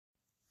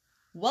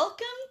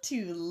Welcome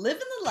to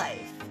Living the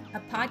Life, a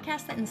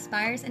podcast that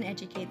inspires and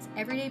educates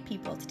everyday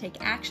people to take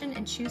action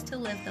and choose to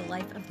live the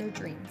life of their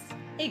dreams.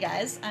 Hey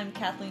guys, I'm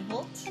Kathleen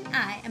Holt. And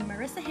I am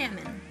Marissa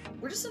Hammond.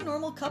 We're just a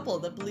normal couple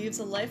that believes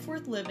a life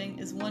worth living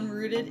is one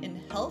rooted in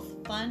health,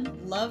 fun,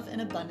 love,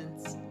 and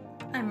abundance.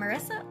 I'm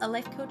Marissa, a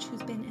life coach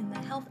who's been in the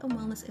health and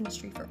wellness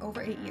industry for over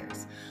 8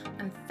 years.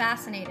 I'm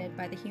fascinated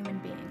by the human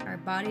being, our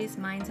bodies,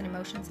 minds, and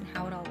emotions, and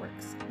how it all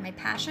works. My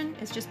passion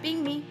is just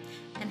being me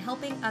and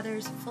helping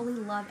others fully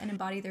love and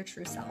embody their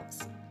true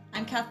selves.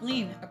 I'm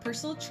Kathleen, a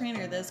personal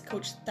trainer that has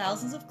coached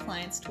thousands of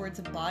clients towards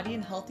a body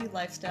and healthy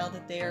lifestyle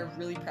that they are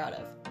really proud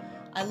of.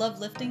 I love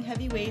lifting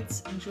heavy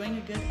weights, enjoying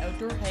a good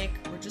outdoor hike,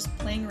 or just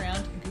playing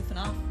around and goofing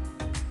off.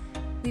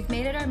 We've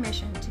made it our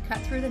mission to cut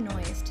through the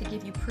noise to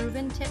give you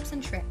proven tips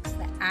and tricks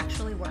that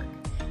actually work.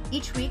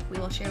 Each week, we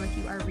will share with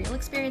you our real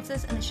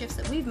experiences and the shifts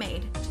that we've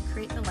made to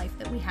create the life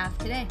that we have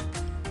today.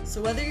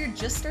 So whether you're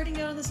just starting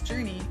out on this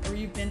journey or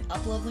you've been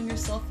up-leveling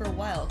yourself for a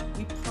while,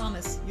 we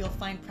promise you'll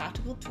find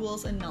practical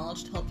tools and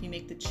knowledge to help you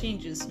make the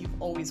changes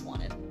you've always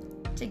wanted.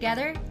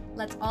 Together,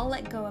 let's all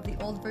let go of the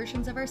old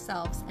versions of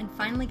ourselves and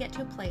finally get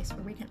to a place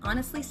where we can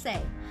honestly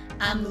say,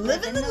 I'm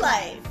living the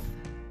life!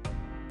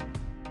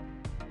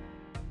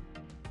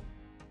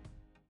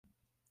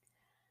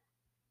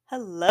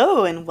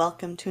 Hello and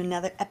welcome to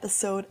another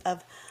episode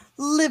of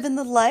Living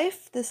the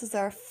Life. This is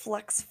our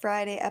Flex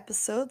Friday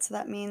episode, so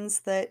that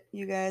means that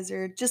you guys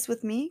are just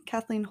with me,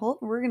 Kathleen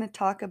Holt. We're going to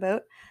talk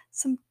about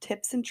some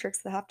tips and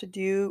tricks that have to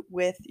do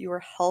with your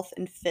health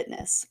and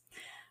fitness.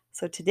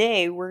 So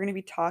today we're going to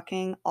be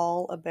talking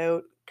all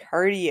about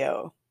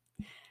cardio.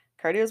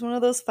 Cardio is one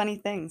of those funny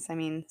things. I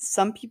mean,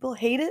 some people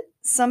hate it,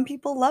 some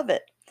people love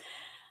it.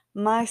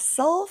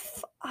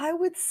 Myself, I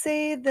would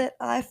say that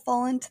I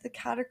fall into the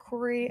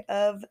category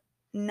of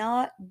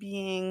not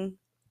being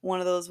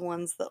one of those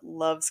ones that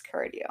loves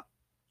cardio.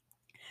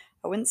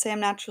 I wouldn't say I'm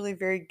naturally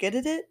very good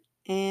at it,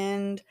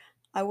 and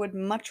I would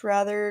much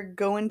rather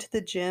go into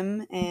the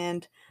gym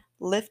and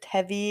lift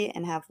heavy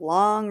and have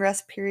long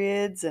rest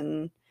periods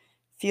and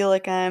feel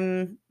like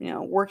I'm,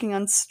 working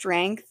on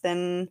strength.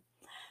 And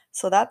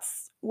so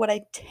that's what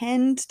I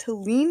tend to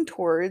lean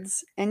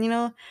towards. And,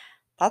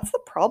 that's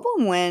the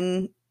problem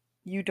when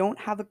you don't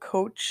have a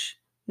coach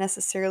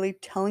necessarily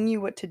telling you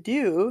what to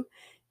do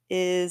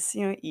is,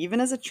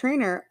 even as a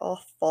trainer,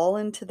 I'll fall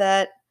into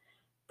that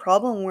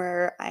problem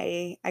where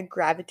I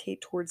gravitate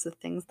towards the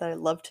things that I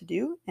love to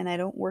do and I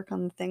don't work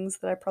on the things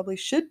that I probably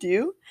should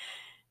do.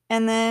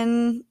 And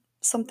then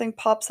something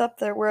pops up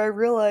there where I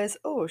realize,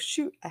 oh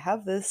shoot, I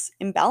have this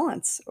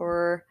imbalance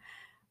or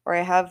I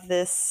have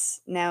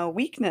this now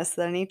weakness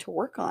that I need to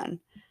work on.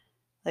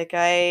 Like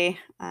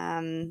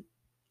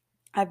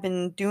I've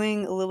been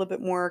doing a little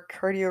bit more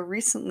cardio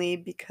recently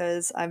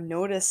because I've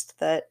noticed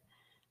that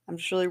I'm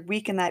just really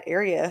weak in that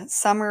area.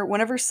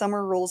 Whenever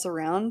summer rolls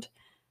around,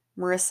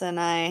 Marissa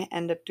and I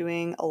end up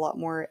doing a lot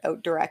more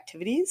outdoor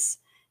activities.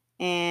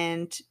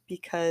 And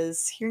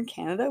because here in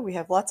Canada, we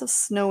have lots of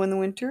snow in the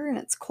winter and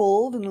it's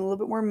cold and a little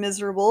bit more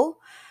miserable,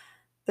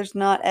 there's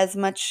not as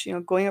much,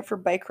 going out for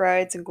bike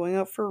rides and going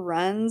out for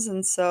runs.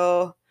 And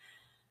so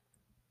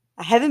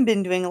I haven't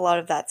been doing a lot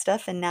of that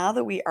stuff. And now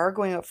that we are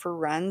going out for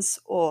runs,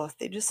 oh,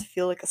 they just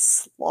feel like a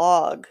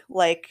slog.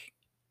 Like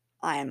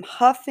I am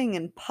huffing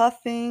and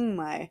puffing.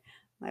 My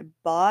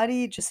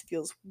body just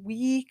feels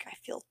weak. I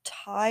feel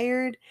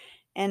tired.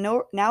 And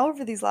now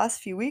over these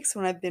last few weeks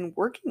when I've been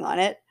working on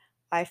it,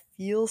 I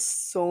feel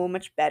so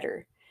much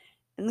better.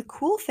 And the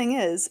cool thing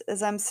is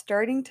I'm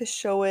starting to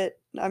show it,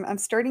 I'm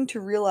starting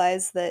to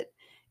realize that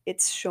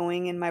it's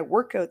showing in my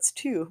workouts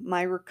too.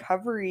 My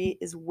recovery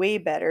is way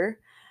better.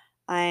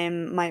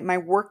 My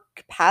work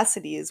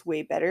capacity is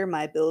way better.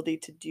 My ability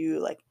to do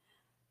like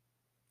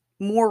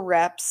more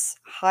reps,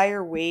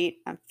 higher weight.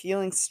 I'm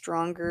feeling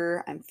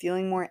stronger. I'm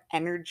feeling more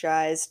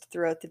energized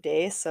throughout the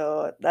day.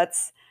 So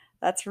that's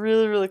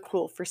really really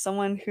cool for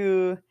someone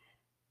who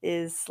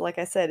is, like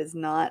I said, is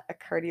not a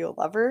cardio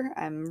lover.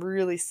 I'm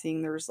really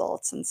seeing the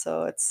results, and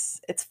so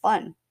it's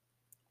fun.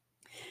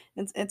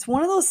 It's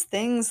one of those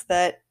things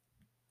that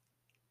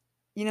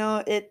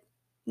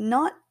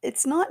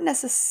it's not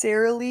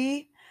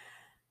necessarily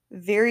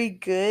very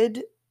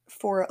good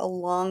for a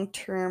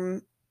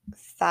long-term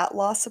fat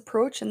loss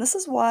approach, and this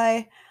is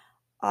why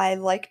I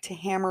like to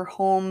hammer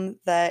home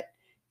that,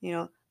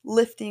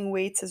 lifting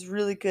weights is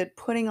really good,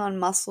 putting on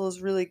muscle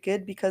is really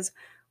good because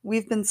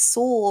we've been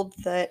sold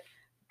that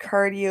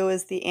cardio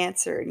is the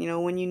answer.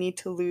 When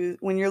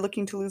you're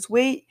looking to lose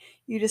weight,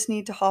 you just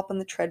need to hop on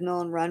the treadmill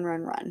and run,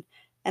 run, run.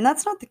 And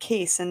that's not the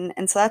case. And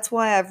so that's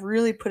why I've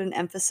really put an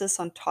emphasis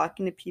on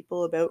talking to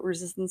people about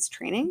resistance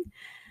training.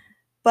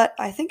 But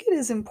I think it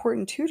is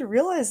important too to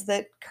realize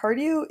that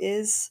cardio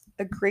is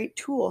a great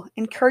tool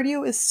and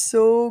cardio is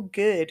so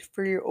good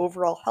for your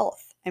overall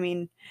health. I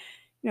mean,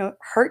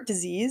 heart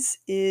disease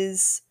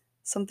is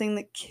something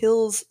that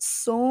kills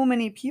so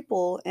many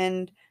people,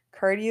 and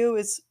cardio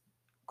is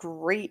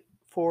great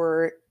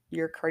for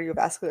your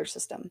cardiovascular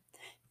system,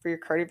 for your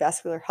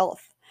cardiovascular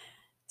health.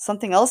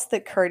 Something else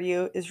that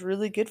cardio is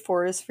really good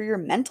for is for your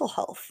mental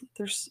health.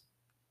 There's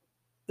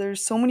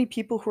there's so many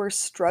people who are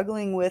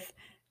struggling with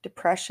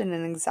depression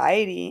and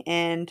anxiety,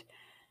 and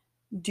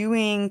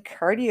doing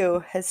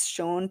cardio has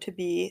shown to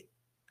be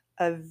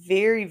a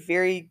very,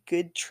 very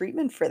good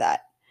treatment for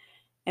that,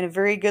 and a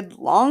very good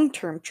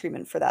long-term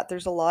treatment for that.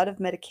 There's a lot of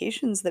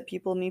medications that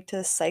people need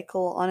to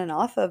cycle on and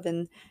off of,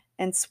 and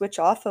switch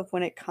off of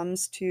when it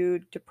comes to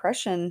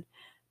depression,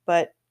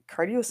 but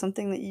cardio is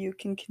something that you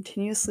can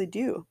continuously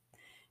do,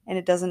 and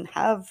it doesn't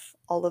have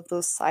all of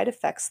those side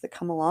effects that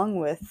come along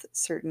with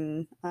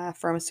certain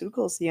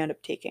pharmaceuticals you end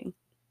up taking.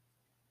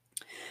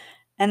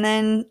 And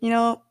then,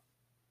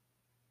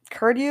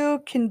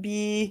 cardio can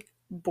be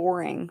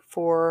boring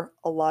for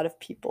a lot of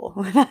people.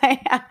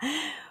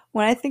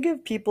 When I think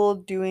of people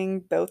doing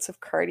bouts of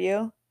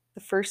cardio,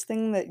 the first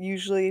thing that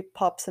usually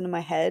pops into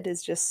my head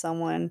is just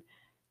someone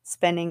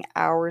spending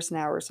hours and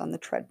hours on the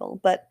treadmill.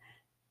 But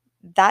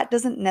that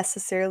doesn't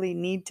necessarily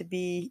need to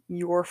be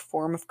your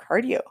form of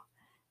cardio.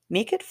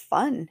 Make it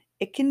fun.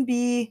 It can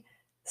be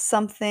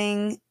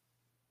something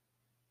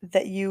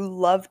that you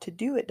love to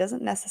do. It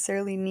doesn't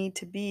necessarily need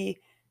to be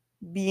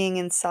being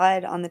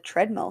inside on the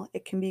treadmill.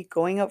 It can be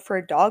going out for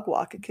a dog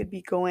walk. It could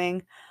be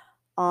going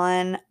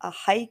on a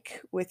hike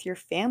with your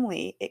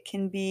family. It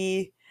can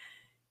be,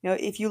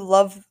 if you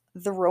love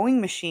the rowing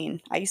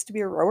machine. I used to be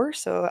a rower,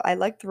 so I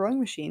like the rowing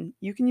machine.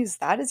 You can use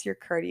that as your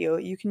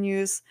cardio. You can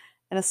use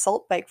an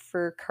assault bike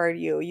for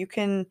cardio.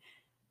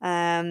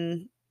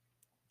 Um,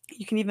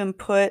 you can even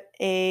put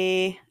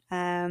a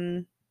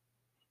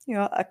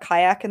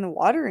kayak in the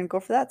water and go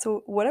for that.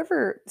 So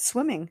whatever,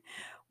 swimming,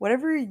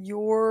 whatever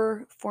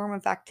your form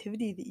of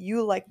activity that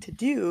you like to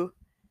do,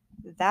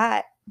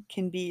 that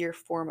can be your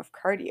form of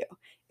cardio.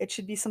 It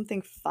should be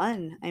something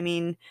fun. I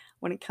mean,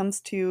 when it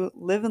comes to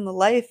living the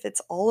life,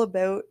 it's all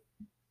about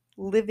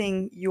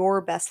living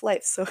your best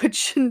life. So it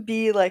shouldn't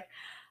be like,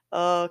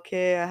 "Oh,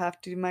 okay, I have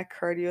to do my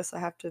cardio, so I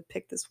have to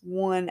pick this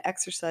one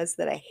exercise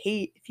that I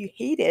hate." If you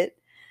hate it,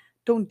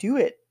 don't do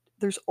it.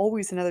 There's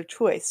always another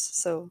choice.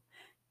 So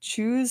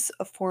choose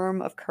a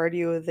form of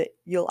cardio that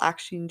you'll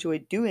actually enjoy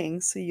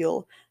doing, so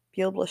you'll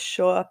be able to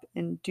show up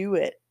and do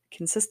it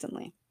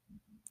consistently.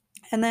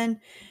 And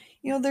then,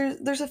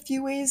 there's a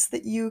few ways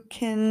that you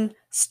can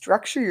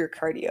structure your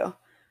cardio.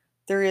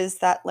 There is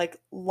that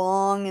like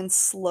long and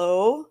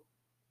slow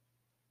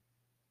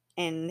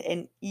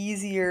and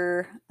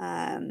easier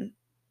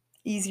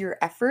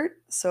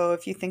effort. So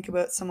if you think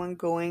about someone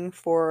going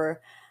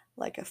for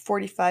like a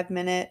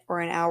 45-minute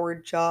or an hour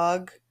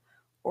jog,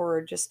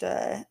 or just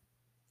a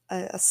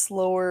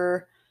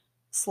slower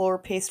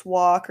paced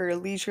walk, or a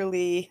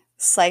leisurely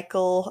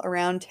cycle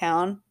around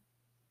town,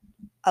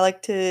 I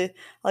like to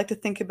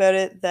think about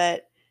it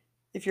that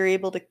if you're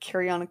able to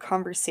carry on a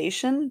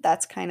conversation,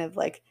 that's kind of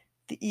like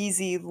the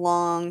easy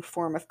long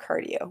form of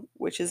cardio,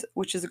 which is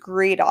a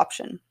great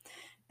option.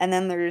 And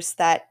then there's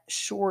that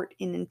short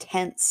and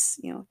intense,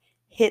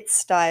 hit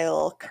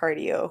style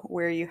cardio,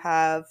 where you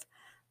have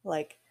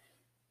like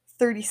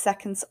 30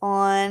 seconds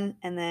on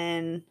and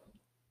then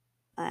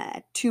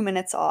 2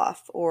 minutes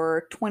off,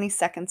 or 20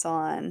 seconds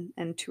on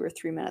and 2 or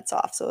 3 minutes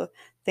off. So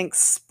think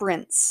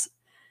sprints.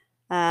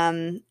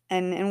 And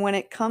when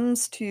it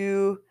comes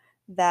to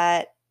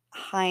that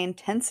high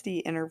intensity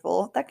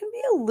interval, that can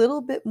be a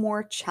little bit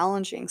more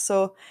challenging.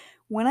 So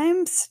when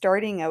I'm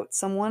starting out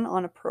someone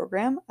on a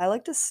program, I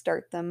like to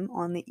start them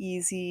on the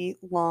easy,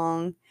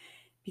 long,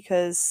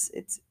 because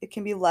it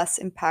can be less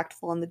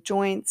impactful on the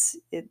joints.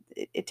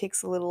 It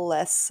takes a little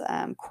less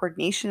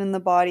coordination in the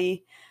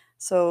body.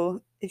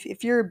 So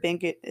if you're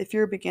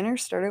a beginner,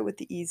 start out with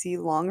the easy,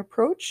 long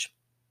approach.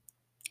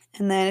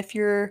 And then if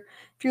you're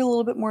a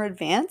little bit more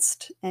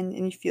advanced, and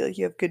you feel like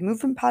you have good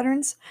movement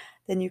patterns,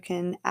 then you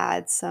can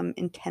add some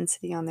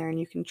intensity on there, and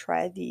you can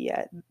try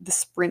the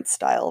sprint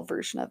style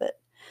version of it.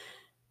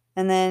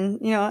 And then,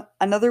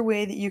 another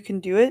way that you can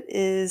do it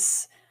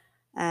is,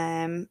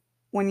 when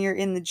you're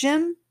in the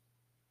gym,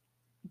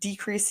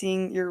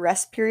 decreasing your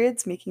rest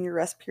periods, making your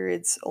rest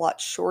periods a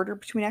lot shorter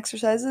between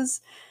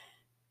exercises,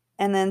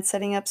 and then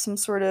setting up some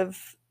sort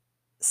of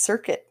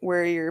circuit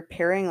where you're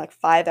pairing like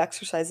 5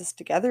 exercises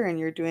together, and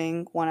you're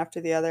doing one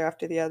after the other,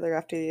 after the other,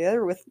 after the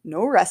other, with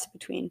no rest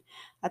between.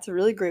 That's a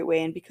really great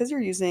way, and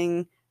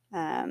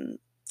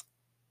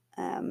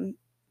um,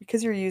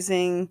 because you're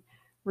using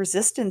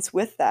resistance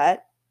with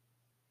that,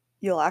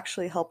 you'll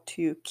actually help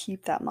to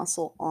keep that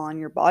muscle on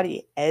your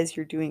body as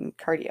you're doing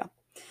cardio.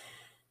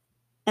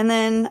 And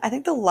then I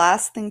think the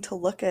last thing to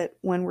look at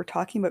when we're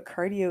talking about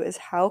cardio is,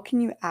 how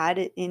can you add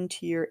it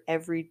into your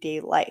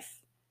everyday life?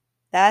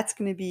 That's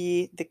going to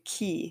be the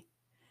key.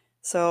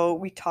 So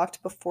we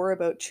talked before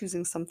about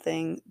choosing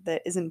something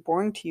that isn't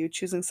boring to you,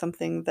 choosing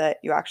something that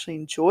you actually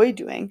enjoy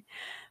doing.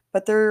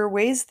 But there are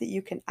ways that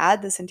you can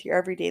add this into your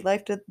everyday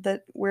life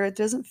that where it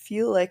doesn't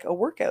feel like a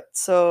workout.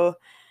 So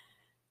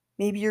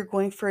maybe you're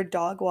going for a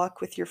dog walk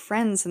with your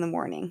friends in the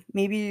morning.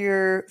 Maybe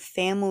your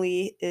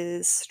family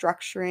is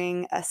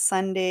structuring a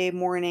Sunday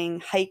morning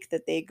hike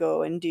that they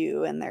go and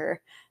do, and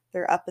they're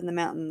up in the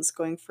mountains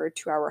going for a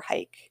 2-hour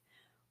hike.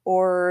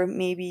 or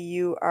maybe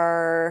you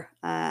are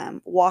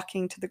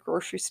walking to the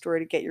grocery store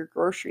to get your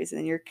groceries and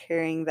then you're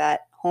carrying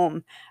that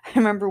home. I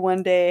remember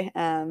one day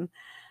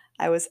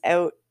I was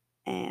out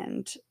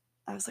and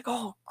I was like,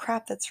 oh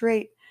crap, that's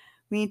right.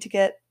 We need to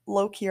get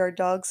Loki, our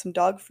dog, some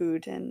dog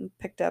food, and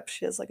picked up,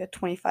 she has like a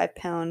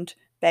 25-pound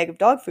bag of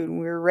dog food, and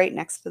we were right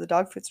next to the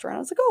dog food store. And I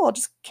was like, oh, I'll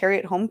just carry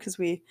it home because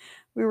we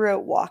were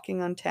out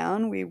walking on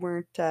town. We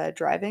weren't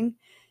driving.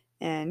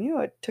 And,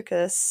 it took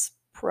us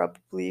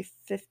probably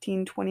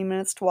 15, 20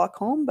 minutes to walk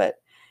home, but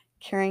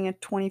carrying a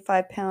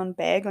 25-pound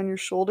bag on your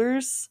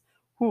shoulders,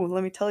 ooh,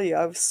 let me tell you,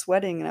 I was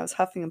sweating and I was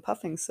huffing and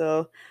puffing.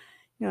 So,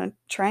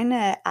 trying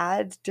to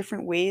add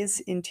different ways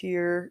into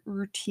your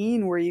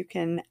routine where you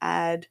can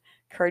add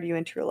cardio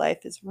into your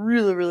life is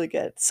really, really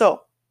good.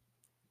 So,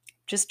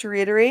 just to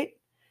reiterate,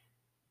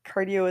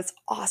 cardio is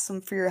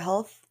awesome for your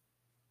health.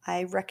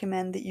 I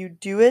recommend that you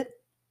do it.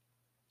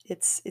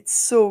 It's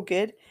so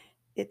good.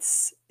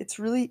 It's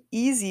really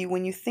easy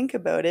when you think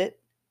about it.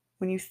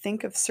 When you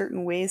think of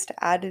certain ways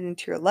to add it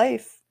into your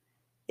life,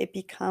 it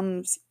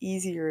becomes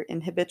easier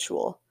and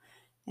habitual.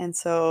 And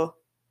so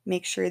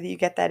make sure that you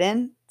get that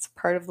in. It's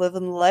part of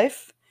living the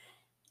life.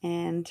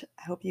 And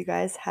I hope you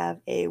guys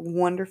have a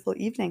wonderful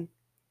evening.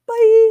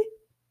 Bye.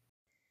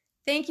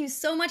 Thank you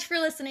so much for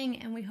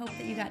listening, and we hope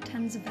that you got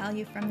tons of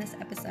value from this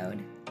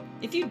episode.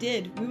 If you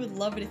did, we would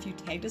love it if you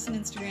tagged us on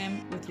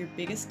Instagram with your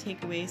biggest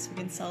takeaway so we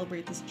can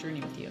celebrate this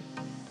journey with you.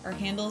 Our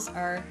handles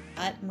are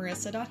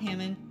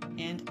 @marissa.hammond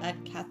and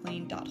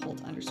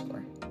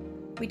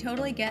 @kathleen.holt_. We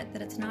totally get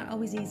that it's not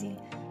always easy,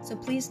 so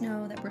please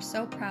know that we're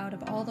so proud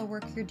of all the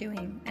work you're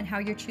doing and how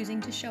you're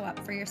choosing to show up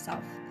for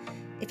yourself.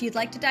 If you'd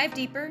like to dive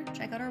deeper,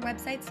 check out our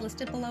websites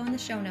listed below in the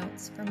show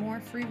notes for more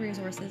free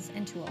resources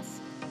and tools.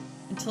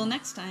 Until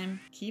next time,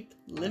 keep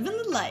living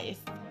the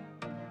life.